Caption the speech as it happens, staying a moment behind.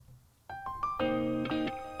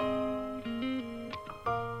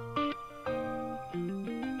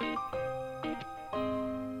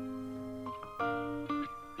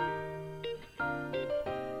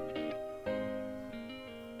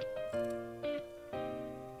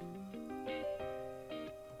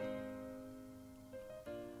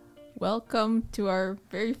Welcome to our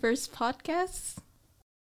very first podcast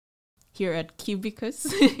here at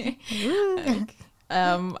Cubicus.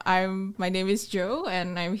 My name is Jo,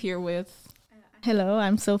 and I'm here with. Hello,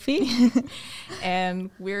 I'm Sophie. And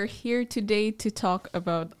we're here today to talk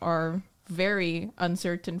about our very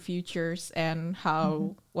uncertain futures and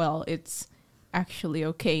how, well, it's actually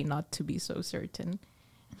okay not to be so certain.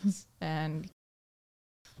 And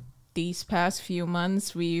these past few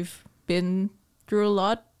months, we've been through a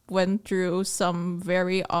lot, went through some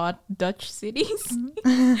very odd Dutch cities.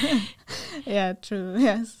 Yeah, true.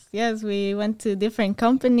 Yes, we went to different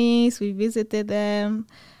companies, we visited them.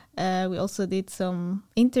 We also did some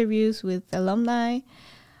interviews with alumni.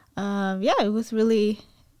 It was really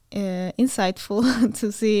insightful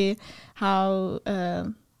to see how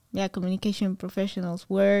communication professionals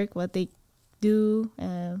work, what they do,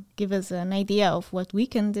 give us an idea of what we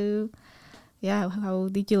can do. Yeah, how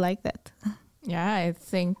did you like that? Yeah, I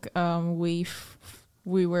think we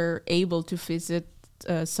were able to visit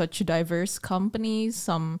such diverse companies,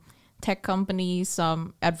 some tech companies,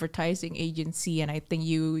 some advertising agency, and I think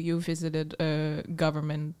you visited a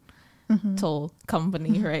governmental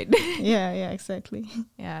company, right? Yeah, exactly.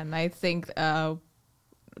 Yeah, and I think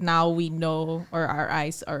now we know, or our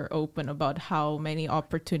eyes are open about how many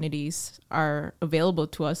opportunities are available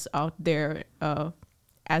to us out there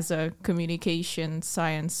as a communication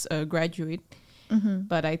science graduate.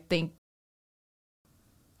 But I think,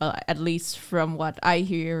 at least from what I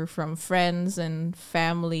hear from friends and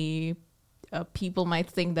family, people might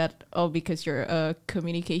think that, because you're a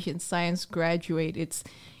communication science graduate, it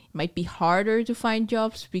might be harder to find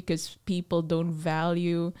jobs because people don't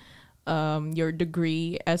value your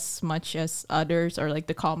degree as much as others, or like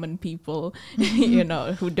the common people,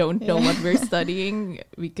 who don't know what we're studying,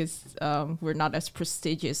 because we're not as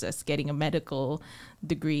prestigious as getting a medical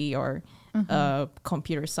degree or a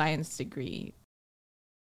computer science degree.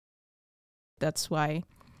 That's why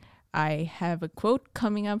I have a quote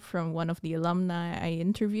coming up from one of the alumni I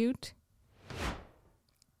interviewed.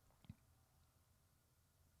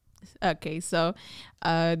 Okay, so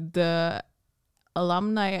the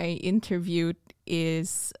alumni I interviewed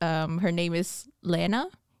is, her name is Lena.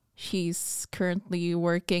 She's currently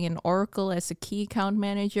working in Oracle as a key account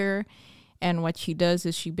manager. And what she does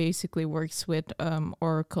is she basically works with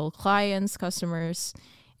Oracle clients, customers,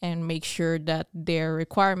 and make sure that their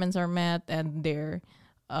requirements are met and their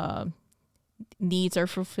needs are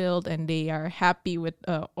fulfilled and they are happy with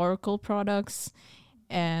Oracle products.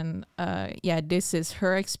 And this is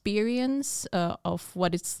her experience of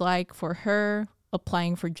what it's like for her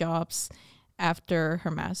applying for jobs after her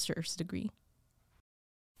master's degree.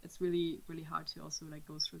 It's really, really hard to also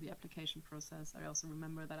go through the application process. I also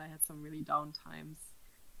remember that I had some really down times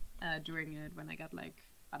during it when I got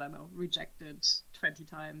rejected 20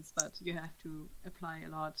 times, but you have to apply a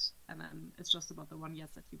lot, and then it's just about the one yes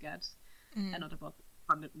that you get, and not about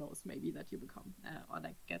 100 no's maybe that you become or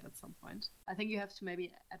get at some point. I think you have to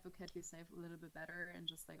maybe advocate yourself a little bit better and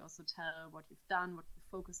just also tell what you've done, what you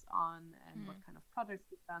focused on, and what kind of projects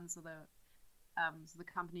you've done, so the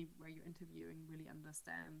company where you're interviewing really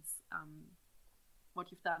understands what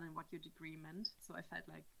you've done and what your degree meant. So I felt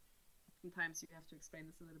like sometimes you have to explain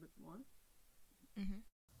this a little bit more.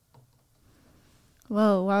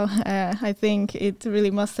 Well, wow. I think it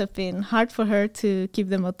really must have been hard for her to keep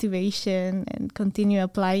the motivation and continue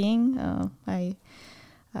applying. I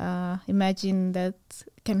imagine that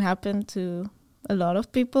can happen to a lot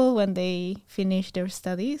of people when they finish their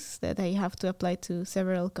studies, that they have to apply to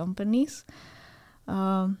several companies.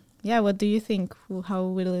 What do you think? How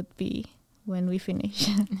will it be when we finish?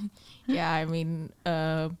 Yeah, I mean,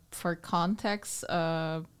 for context,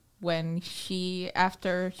 after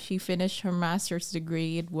she finished her master's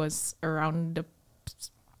degree, it was around the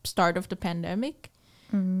start of the pandemic,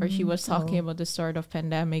 or she was talking about the start of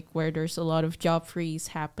pandemic, where there's a lot of job freeze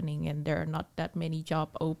happening and there are not that many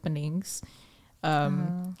job openings.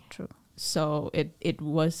 True. So it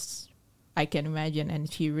was, I can imagine,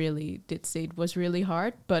 and she really did say it was really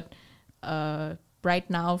hard. But right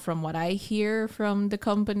now, from what I hear from the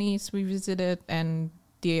companies we visited and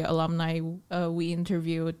the alumni we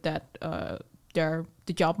interviewed, that the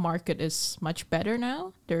job market is much better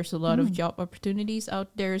now. There's a lot of job opportunities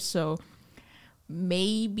out there, so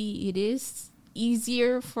maybe it is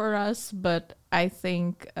easier for us, but I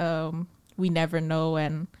think we never know.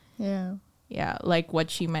 And like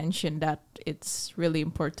what she mentioned, that it's really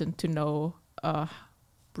important to know,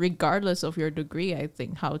 regardless of your degree, I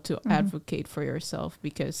think, how to advocate for yourself,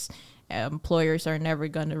 because employers are never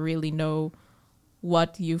going to really know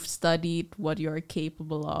what you've studied, what you're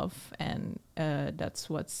capable of, and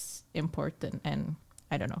that's what's important. And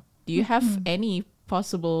I don't know, Do you have any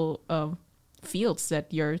possible fields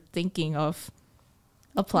that you're thinking of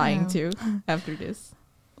applying to after this?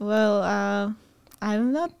 Well,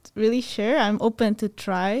 I'm not really sure. I'm open to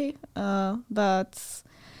try, but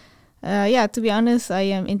to be honest, I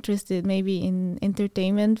am interested maybe in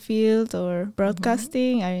entertainment field or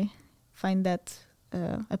broadcasting. I find that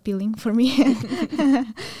appealing for me.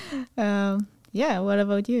 What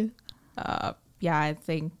about you? I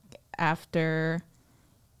think after,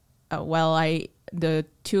 the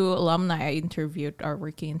two alumni I interviewed are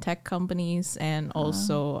working in tech companies, and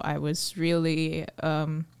also I was really,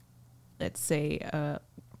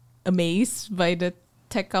 amazed by the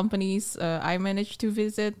tech companies I managed to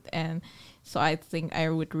visit, and so I think I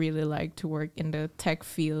would really like to work in the tech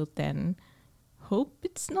field and hope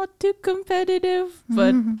it's not too competitive,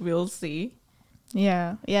 but we'll see.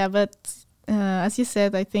 But as you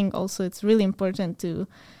said, I think also it's really important to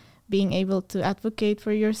being able to advocate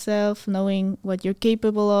for yourself, knowing what you're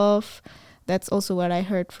capable of. That's also what I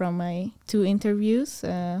heard from my two interviews.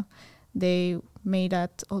 They made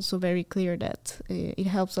that also very clear that it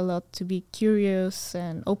helps a lot to be curious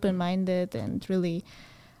and open-minded and really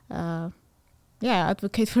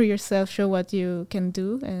advocate for yourself, show what you can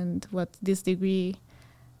do and what this degree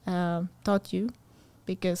taught you,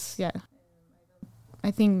 because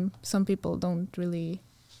I think some people don't really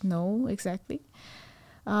know exactly.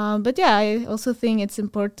 I also think it's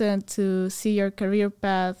important to see your career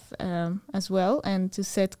path as well, and to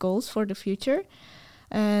set goals for the future.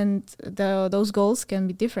 And those goals can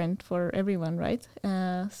be different for everyone, right?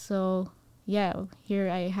 Here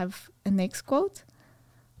I have a next quote.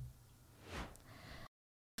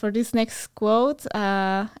 For this next quote,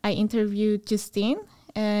 I interviewed Justine,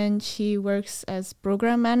 and she works as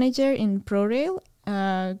program manager in ProRail,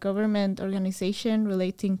 a government organization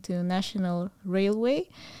relating to National Railway.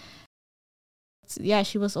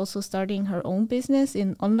 She was also starting her own business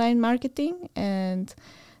in online marketing, and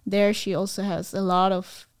there she also has a lot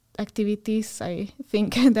of activities. I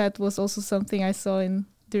think that was also something I saw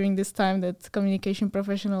during this time, that communication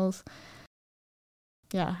professionals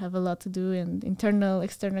have a lot to do in internal,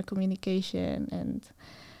 external communication.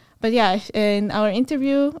 In our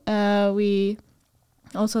interview, we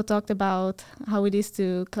also talked about how it is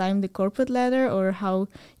to climb the corporate ladder, or how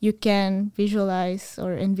you can visualize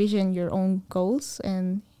or envision your own goals.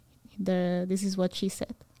 And this is what she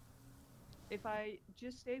said. If I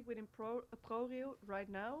just stayed within ProRail right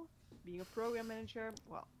now, being a program manager,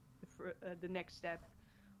 the next step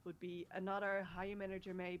would be another higher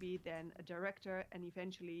manager, maybe, then a director, and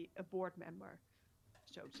eventually a board member.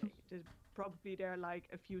 So to say, probably there are like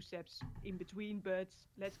a few steps in between, but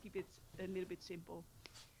let's keep it a little bit simple.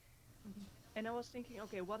 And I was thinking,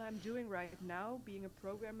 okay, what I'm doing right now, being a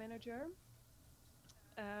program manager,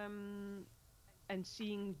 and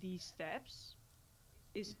seeing these steps,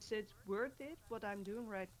 is it worth it, what I'm doing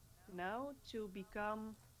right now, to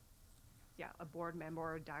become a board member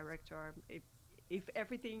or a director, if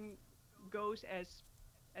everything goes as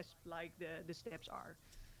like the steps are?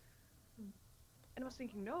 And I was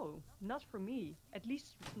thinking, no, not for me, at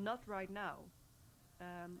least not right now.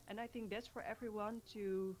 And I think that's for everyone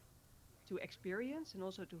to experience, and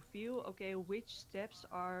also to feel, okay, which steps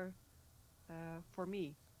are for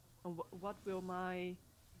me, and what will my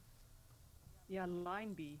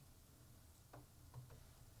line be.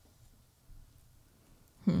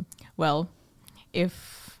 Well,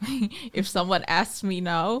 if someone asks me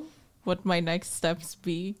now what my next steps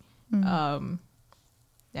be, I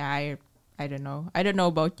don't know. I don't know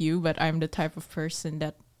about you, but I'm the type of person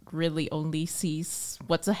that really only sees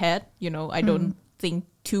what's ahead. I don't think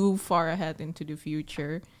too far ahead into the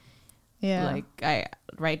future. Like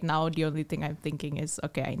right now, the only thing I'm thinking is,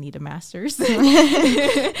 okay, I need a master's. True.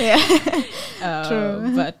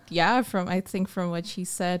 But I think from what she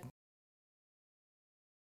said,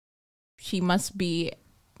 she must be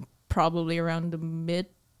probably around the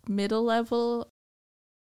middle level.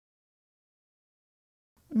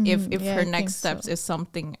 If her next steps is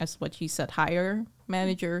something, as what she said, higher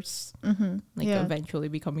managers, eventually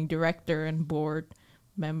becoming director and board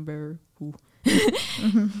member.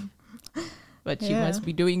 But she must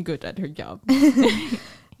be doing good at her job.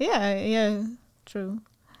 True.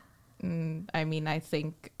 I mean, I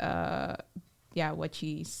think, what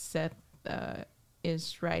she said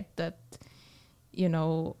is right, that,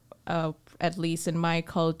 at least in my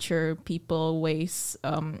culture, people always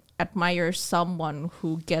admire someone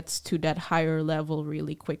who gets to that higher level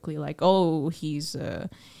really quickly. Like, oh, he's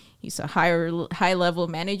he's a high level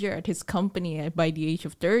manager at his company by the age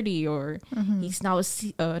of 30, or he's now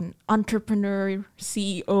an entrepreneur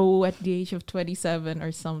CEO at the age of 27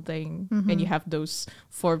 or something. And you have those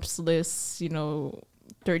Forbes lists,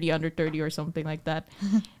 30 under 30 or something like that.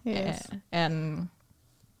 Yes. And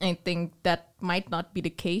I think that might not be the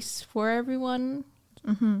case for everyone.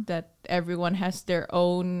 That everyone has their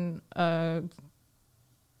own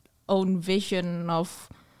vision of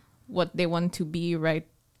what they want to be right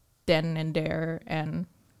then and there, and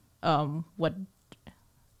what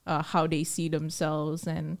how they see themselves.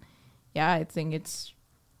 And yeah, I think it's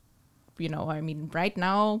right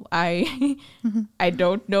now I I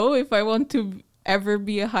don't know if I want to ever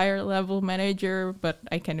be a higher level manager, but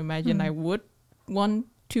I can imagine I would want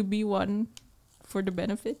to be one for the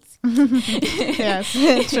benefits. Yes,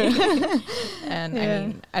 true. And I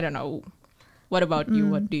mean, I don't know. What about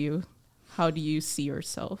you? How do you see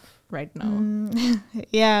yourself right now?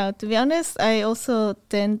 Yeah, to be honest, I also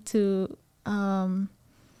tend to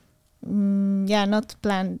not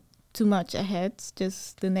plan too much ahead,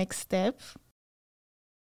 just the next step.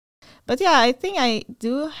 But yeah, I think I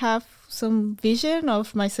do have some vision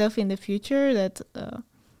of myself in the future that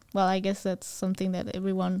I guess that's something that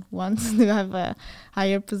everyone wants, to have a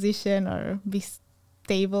higher position or be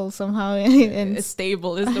stable somehow. And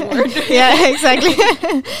Stable is the word. Yeah, exactly.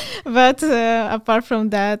 But apart from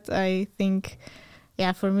that, I think,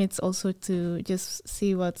 for me, it's also to just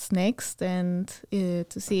see what's next, and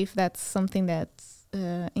to see if that's something that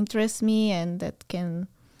interests me and that can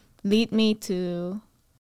lead me to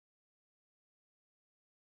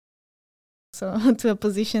a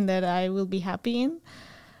position that I will be happy in.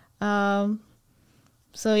 I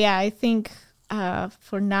think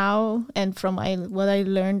for now, and from what I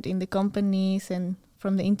learned in the companies and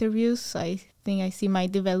from the interviews, I think I see my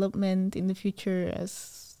development in the future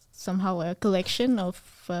as somehow a collection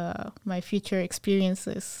of my future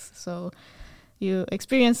experiences. So you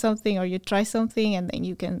experience something or you try something, and then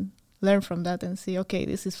you can learn from that and see, okay,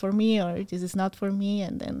 this is for me or this is not for me,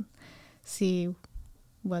 and then see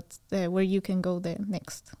where you can go there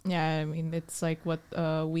next. Yeah, I mean, it's like what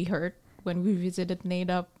we heard when we visited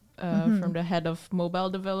NADAP from the head of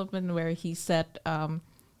mobile development, where he said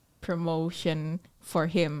promotion for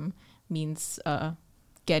him means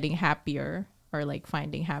getting happier, or like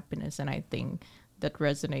finding happiness. And I think that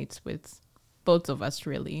resonates with both of us,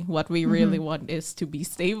 really. What we really want is to be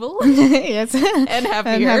stable. Yes. And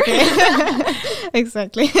happier.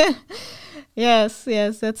 Exactly. Yes,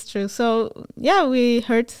 that's true. So yeah, we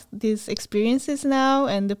heard these experiences now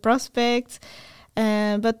and the prospects,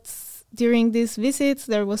 but during these visits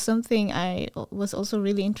there was something I was also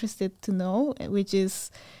really interested to know, which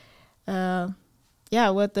is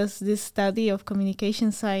what does this study of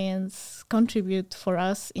communication science contribute for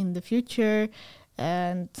us in the future,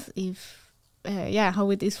 and if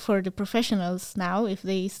how it is for the professionals now, if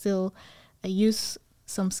they still use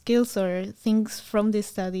some skills or things from this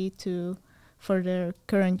study for their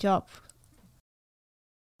current job.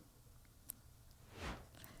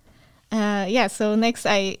 So next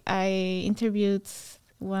I interviewed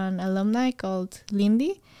one alumni called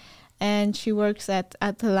Lindy, and she works at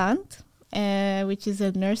Atalant, which is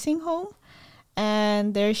a nursing home,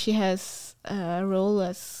 and there she has a role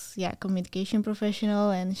as communication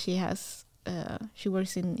professional, and she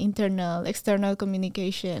works in internal, external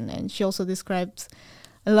communication, and she also described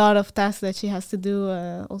a lot of tasks that she has to do,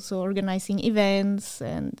 also organizing events,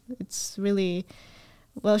 and it's really,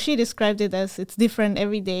 she described it as it's different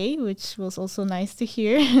every day, which was also nice to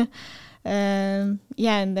hear. And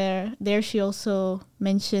there she also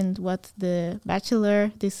mentioned what the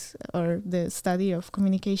bachelor, the study of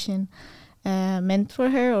communication meant for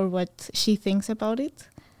her, or what she thinks about it.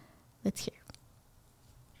 Let's hear.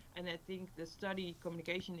 And I think the study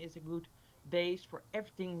communication is a good base for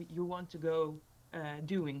everything you want to go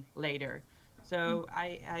doing later. So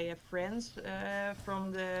I have friends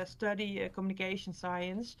from the study communication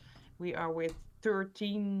science. We are with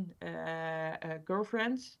 13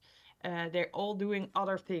 girlfriends. They're all doing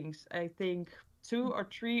other things. I think 2 or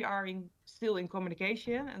 3 are still in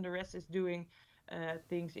communication, and the rest is doing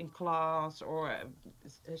things in class, or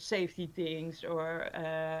safety things, or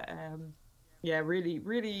really,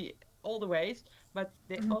 really all the ways. But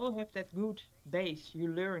they all have that good base you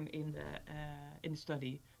learn in the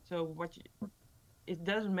study. So it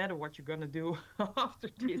doesn't matter what you're gonna do after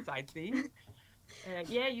this, I think.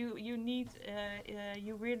 You need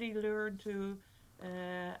you really learn to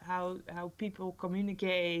how people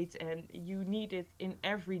communicate, and you need it in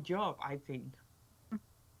every job, I think.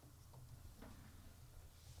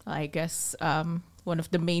 I guess one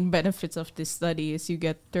of the main benefits of this study is you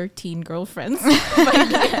get 13 girlfriends. Well,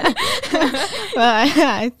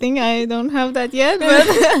 I think I don't have that yet, but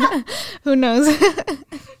who knows?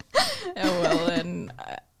 Well, and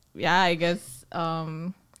I guess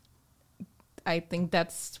I think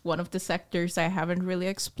that's one of the sectors I haven't really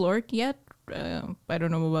explored yet. I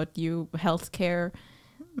don't know about you, healthcare.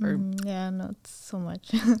 Yeah, not so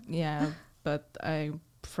much. Yeah, but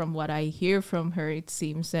from what I hear from her, it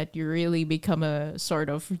seems that you really become a sort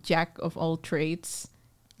of jack of all trades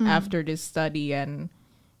after this study, and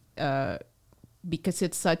because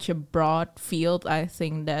it's such a broad field, I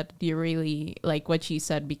think that you really, like what she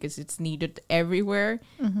said, because it's needed everywhere,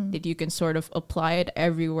 that you can sort of apply it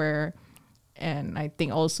everywhere. And I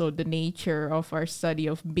think also the nature of our study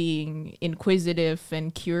of being inquisitive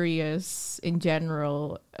and curious in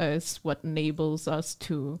general is what enables us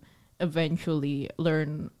to eventually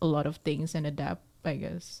learn a lot of things and adapt, I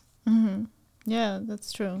guess. Yeah,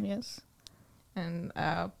 that's true. Yes. And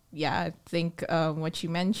I think what you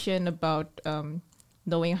mentioned about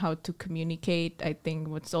knowing how to communicate, I think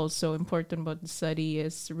what's also important about the study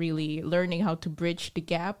is really learning how to bridge the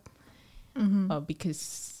gap,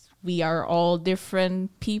 because we are all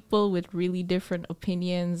different people with really different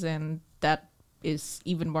opinions, and that is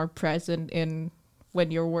even more present in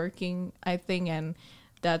when you're working, I think. And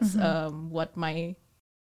that's what my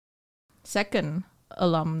second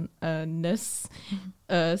alumnus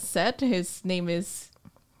said. His name is,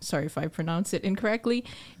 sorry if I pronounce it incorrectly,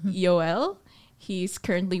 Joel. He's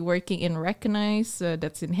currently working in Recognize,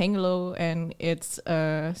 that's in Hengelo, and it's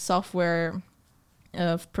a software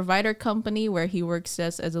provider company where he works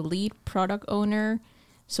as a lead product owner.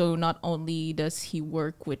 So not only does he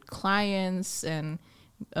work with clients and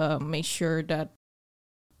make sure that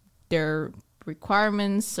their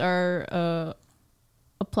requirements are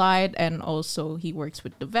applied, and also he works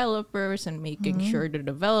with developers and making sure the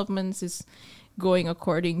developments is going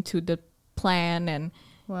according to the plan, and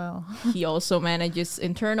Wow. he also manages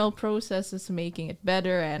internal processes, making it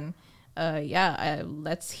better. And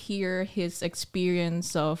let's hear his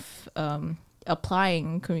experience of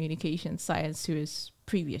applying communication science to his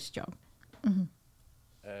previous job.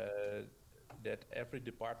 That every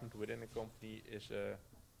department within a company is a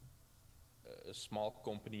small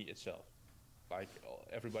company itself. Like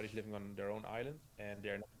everybody's living on their own island and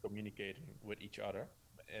they're not communicating with each other.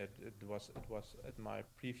 It was at my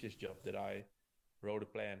previous job that I wrote a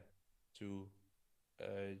plan to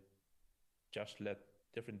just let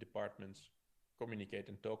different departments communicate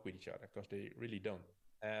and talk with each other, because they really don't.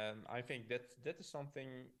 And I think that is something,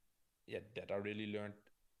 that I really learned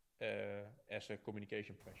as a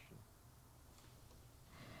communication professional.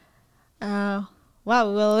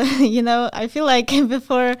 Wow. Well, I feel like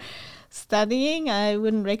before studying, I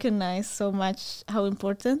wouldn't recognize so much how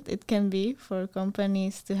important it can be for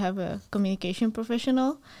companies to have a communication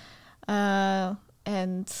professional.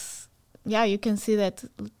 And yeah, you can see that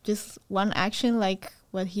just one action like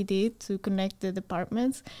what he did to connect the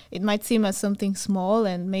departments, it might seem as something small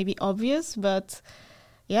and maybe obvious, but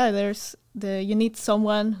yeah, you need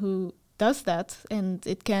someone who does that, and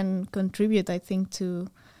it can contribute, I think, to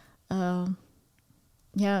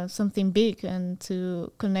something big, and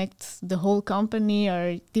to connect the whole company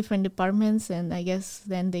or different departments, and I guess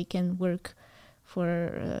then they can work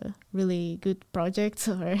for really good projects,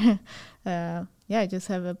 or just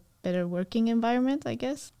have a better working environment, I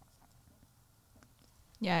guess.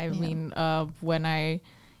 Yeah, I mean, when I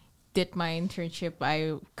did my internship,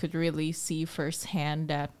 I could really see firsthand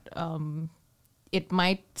that it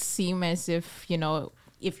might seem as if,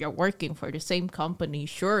 if you're working for the same company,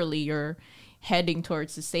 surely you're heading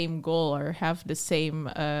towards the same goal or have the same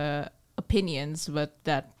opinions, but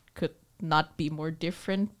that could not be more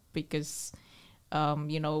different, because,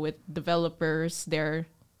 with developers, their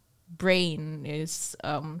brain is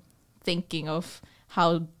thinking of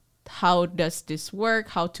how does this work,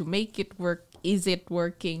 how to make it work, is it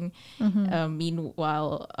working?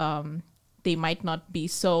 Meanwhile, they might not be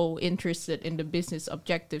so interested in the business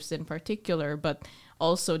objectives in particular, but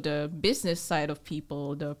also the business side of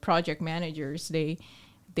people, the project managers, they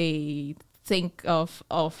think of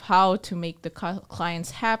how to make the clients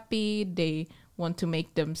happy. They want to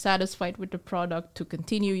make them satisfied with the product, to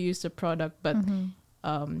continue use the product, but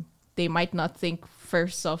they might not think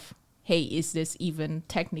first of, hey, is this even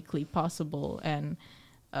technically possible? And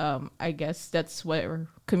I guess that's where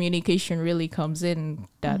communication really comes in,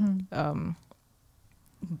 that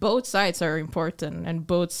both sides are important and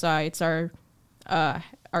both sides are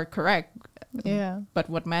correct. Yeah. But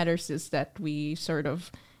what matters is that we sort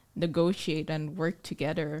of negotiate and work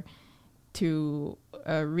together to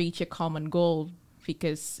reach a common goal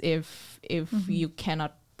because if you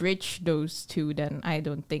cannot bridge those two, then I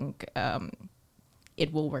don't think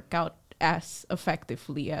it will work out as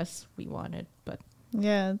effectively as we wanted. But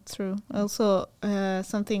Yeah, true. Also,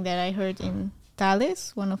 something that I heard in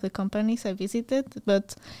Thales, one of the companies I visited,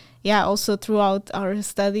 but yeah, also throughout our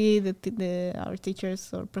study, our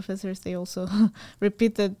teachers or professors, they also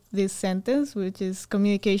repeated this sentence, which is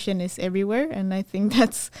communication is everywhere. And I think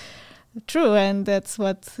that's true. And that's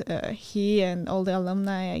what he and all the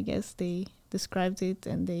alumni, I guess, they described it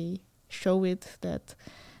and they show it that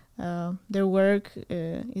their work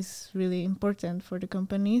is really important for the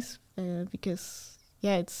companies because,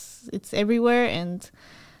 yeah, it's everywhere and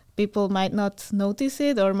people might not notice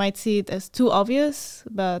it or might see it as too obvious,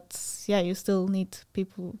 but yeah, you still need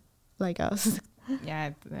people like us.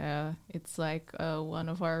 yeah, it's like one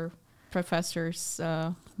of our professors,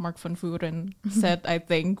 Mark van Vuren, said, I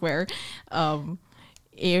think, where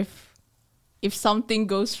if something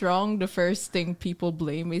goes wrong, the first thing people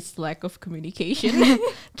blame is lack of communication.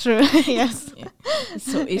 True. Yes. Yeah.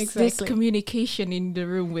 So is this communication in the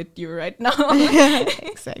room with you right now?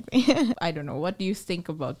 Exactly. I don't know. What do you think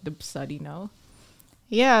about the study now?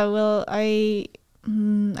 Yeah, well, I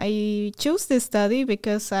chose this study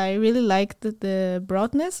because I really liked the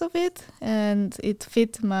broadness of it, and it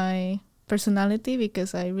fit my personality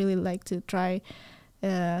because I really like to try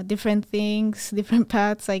different things, different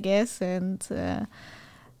paths, I guess, and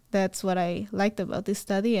that's what I liked about this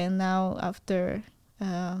study. And now, after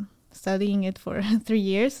studying it for 3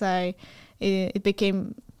 years, it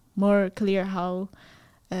became more clear how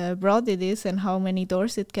broad it is and how many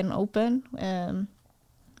doors it can open.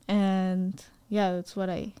 And yeah, that's what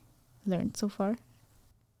I learned so far.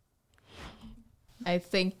 I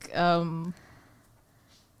think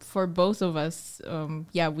for both of us,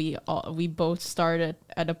 we both started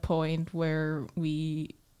at a point where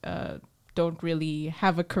we don't really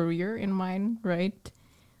have a career in mind, right?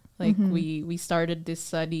 Like we started this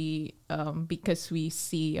study because we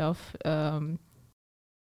see of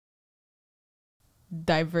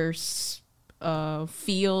diverse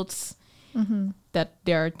fields that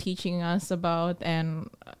they're teaching us about, and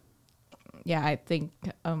I think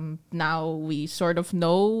now we sort of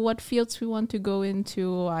know what fields we want to go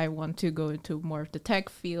into. I want to go into more of the tech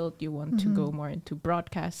field. You want to go more into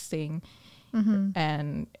broadcasting.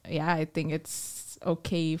 And I think it's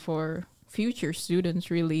okay for future students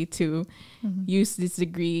really to use this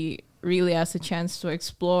degree really as a chance to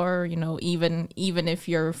explore, even if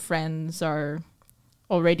your friends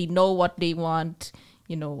already know what they want.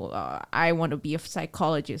 I want to be a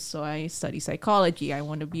psychologist, so I study psychology. I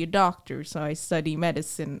want to be a doctor, so I study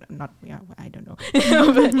medicine. I don't know.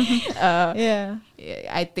 But,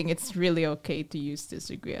 I think it's really okay to use this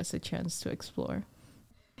degree as a chance to explore.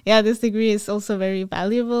 Yeah, this degree is also very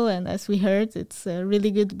valuable, and as we heard, it's a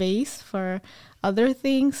really good base for other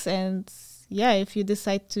things. And yeah, if you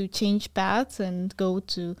decide to change paths and go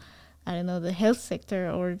to, I don't know, the health sector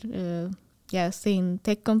or stay in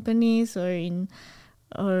tech companies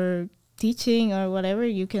or teaching or whatever,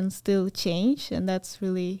 you can still change, and that's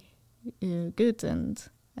really good. And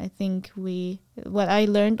I think what I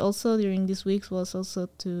learned also during these weeks was also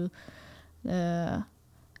to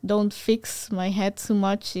don't fix my head too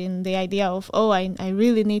much in the idea of, I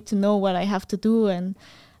really need to know what I have to do. And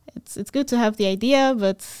it's good to have the idea,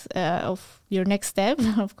 but of your next step,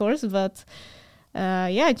 of course. But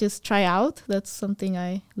just try out. That's something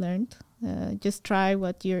I learned. Just try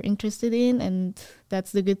what you're interested in, and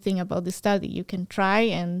that's the good thing about the study. You can try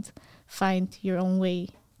and find your own way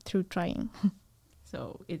through trying.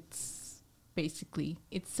 So it's basically,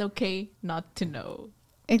 it's okay not to know.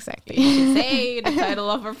 Exactly. You should say the title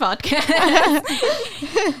of our podcast.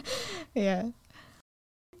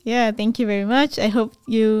 Yeah, thank you very much. I hope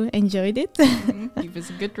you enjoyed it. Give us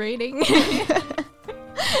a good rating.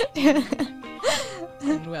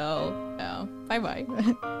 And well, bye-bye.